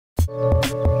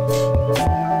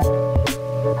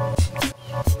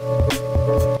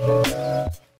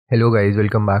Hello guys,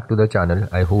 welcome back to the channel.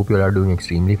 I hope you all are doing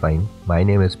extremely fine. My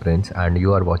name is Prince and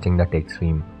you are watching the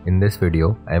TechStream. In this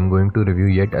video, I am going to review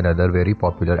yet another very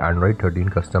popular Android 13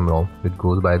 custom ROM which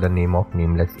goes by the name of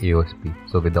Nameless AOSP.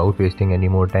 So without wasting any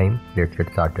more time, let's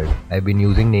get started. I've been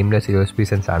using Nameless AOSP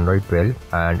since Android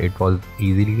 12 and it was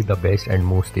easily the best and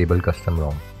most stable custom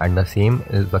ROM. And the same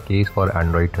is the case for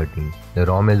Android 13. The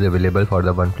ROM is available for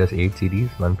the OnePlus 8 series,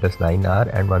 OnePlus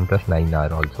 9R and OnePlus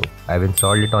 9R also. I've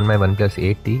installed it on my OnePlus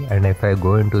 8T, and if I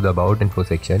go into the about info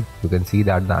section, you can see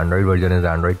that the Android version is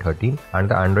Android 13 and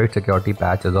the Android security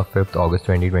patch is of 5th August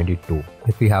 2022.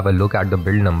 If we have a look at the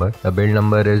build number, the build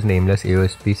number is Nameless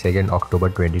AOSP 2nd October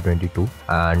 2022.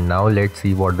 And now let's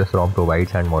see what this ROM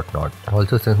provides and what not.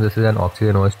 Also, since this is an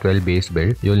OxygenOS 12 based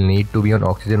build, you'll need to be on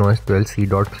OxygenOS 12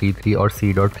 C.33 or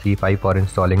C.35 for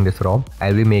installing this ROM.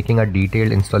 I'll be making a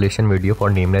detailed installation video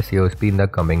for Nameless AOSP in the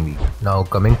coming week. Now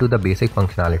coming to the basic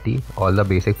functionality, all the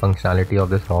basic functionality of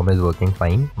this ROM is working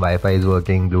fine. Wi-Fi is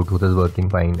working, Bluetooth is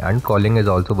working fine, and calling is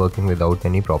also working without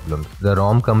any problems. The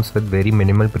ROM comes with very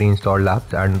minimal pre-installed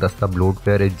apps and thus the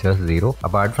bloatware is just 0.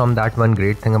 Apart from that, one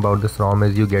great thing about this ROM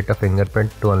is you get a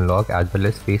fingerprint to unlock as well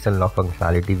as face unlock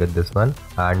functionality with this one,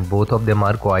 and both of them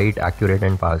are quite accurate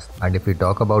and fast. And if we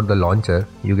talk about the launcher,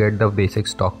 you get the basic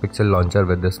stock pixel launcher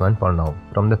with this one for now.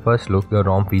 From the first look, the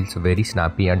ROM feels very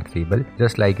snappy and stable,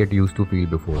 just like it used to feel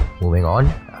before. Moving on,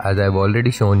 as I've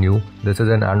already shown you, this is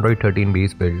an Android 13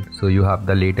 based build, so you have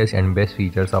the latest and best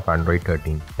features of Android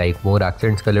 13, like more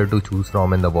accents color to choose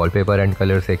from in the wallpaper and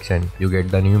color section. You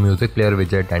get the new music player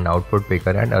widget and output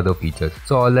picker and other features.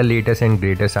 So all the latest and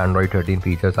greatest Android 13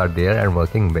 features are there and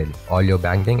working well. All your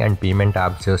banking and payment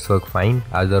apps just work fine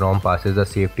as the ROM passes the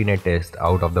safety net test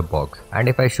out of the box. And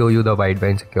if I show you the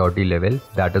wideband security level,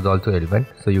 that is also 11,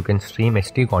 so you can stream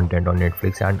HD content on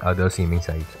Netflix and other streaming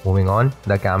sites. Moving on,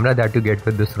 the camera that you get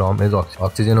with this ROM is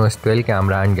OxygenOS 12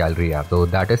 camera and gallery app. So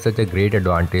that is such a great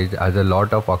advantage as a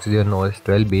lot of OxygenOS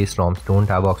 12 based ROMs don't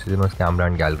have OxygenOS camera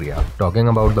and gallery app. Talking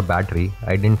about the battery,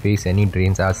 I didn't face any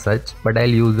drains as such, but I'll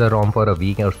use the ROM for a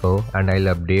week or so and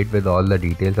I'll update with all the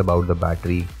details about the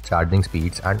battery, charging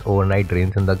speeds and overnight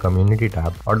drains in the community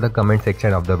tab or the comment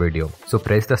section of the video. So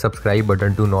press the subscribe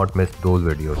button to not miss those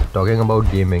videos. Talking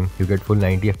about gaming, you get full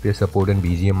 90 FPS support in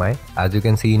BGMI. As you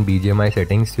can see in BGMI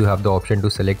settings, you have the option to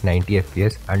select 90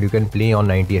 FPS and you can play on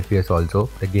 90 FPS also.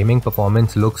 The gaming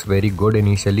performance looks very good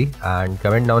initially, and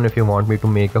comment down if you want me to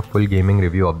make a full gaming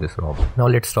review of this ROM. Now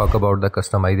let's talk about the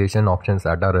customization options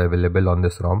that are available on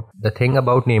this ROM. The thing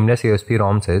about Nameless AOSP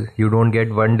ROMs is you don't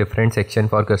get one different section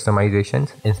for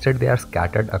customizations. Instead, they are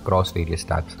scattered across various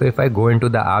tabs. So if I go into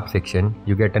the app section,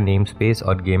 you get a namespace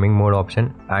or gaming mode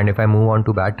option, and if I move on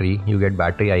to battery, you get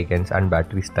battery icons and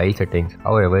battery style settings.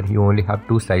 However, you only have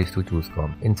two styles to choose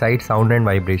from. Inside sound and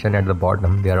vibration at the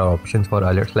bottom, there are options for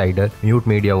alert slider, mute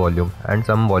media volume and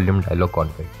some volume dialog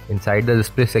config. Inside the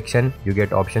display section, you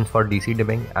get options for DC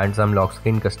dimming and some lock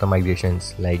screen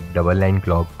customizations like double line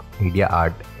clock, media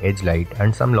art, edge light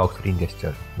and some lock screen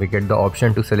gesture. We get the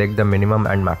option to select the minimum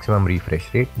and maximum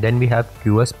refresh rate. Then we have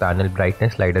QoS panel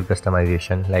brightness slider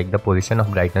customization like the position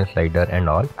of brightness slider and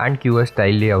all, and QoS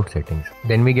tile layout settings.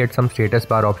 Then we get some status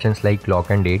bar options like clock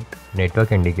and date,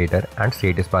 network indicator and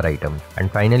status bar items.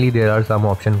 And finally there are some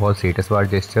options for status bar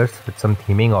gestures with some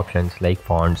theming options like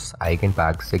fonts, icon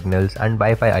packs, signals and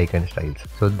Wi-Fi icon styles.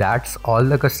 So that's all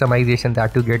the customization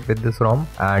that you get with this ROM,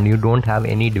 and you don't have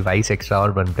any device extra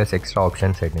or OnePlus extra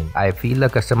option setting. I feel the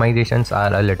customizations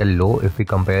are a little low if we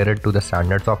compare it to the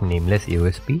standards of Nameless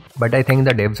AOSP, but I think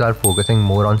the devs are focusing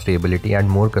more on stability and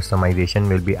more customization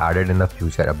will be added in the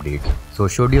future updates. So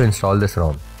should you install this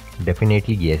ROM?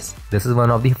 Definitely yes. This is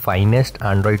one of the finest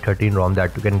Android 13 ROM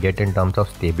that you can get in terms of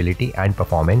stability and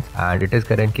performance, and it is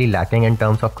currently lacking in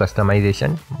terms of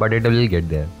customization, but it will get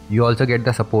there. You also get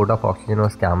the support of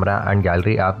OxygenOS camera and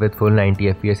gallery app with full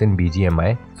 90 FPS in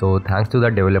BGMI. So thanks to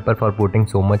the developer for putting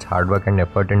so much hard work and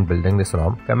effort in building this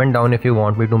ROM. Comment down if you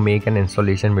want me to make an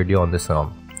installation video on this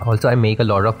ROM. Also, I make a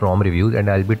lot of ROM reviews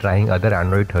and I'll be trying other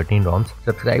Android 13 ROMs.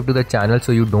 Subscribe to the channel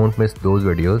so you don't miss those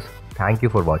videos. Thank you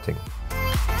for watching.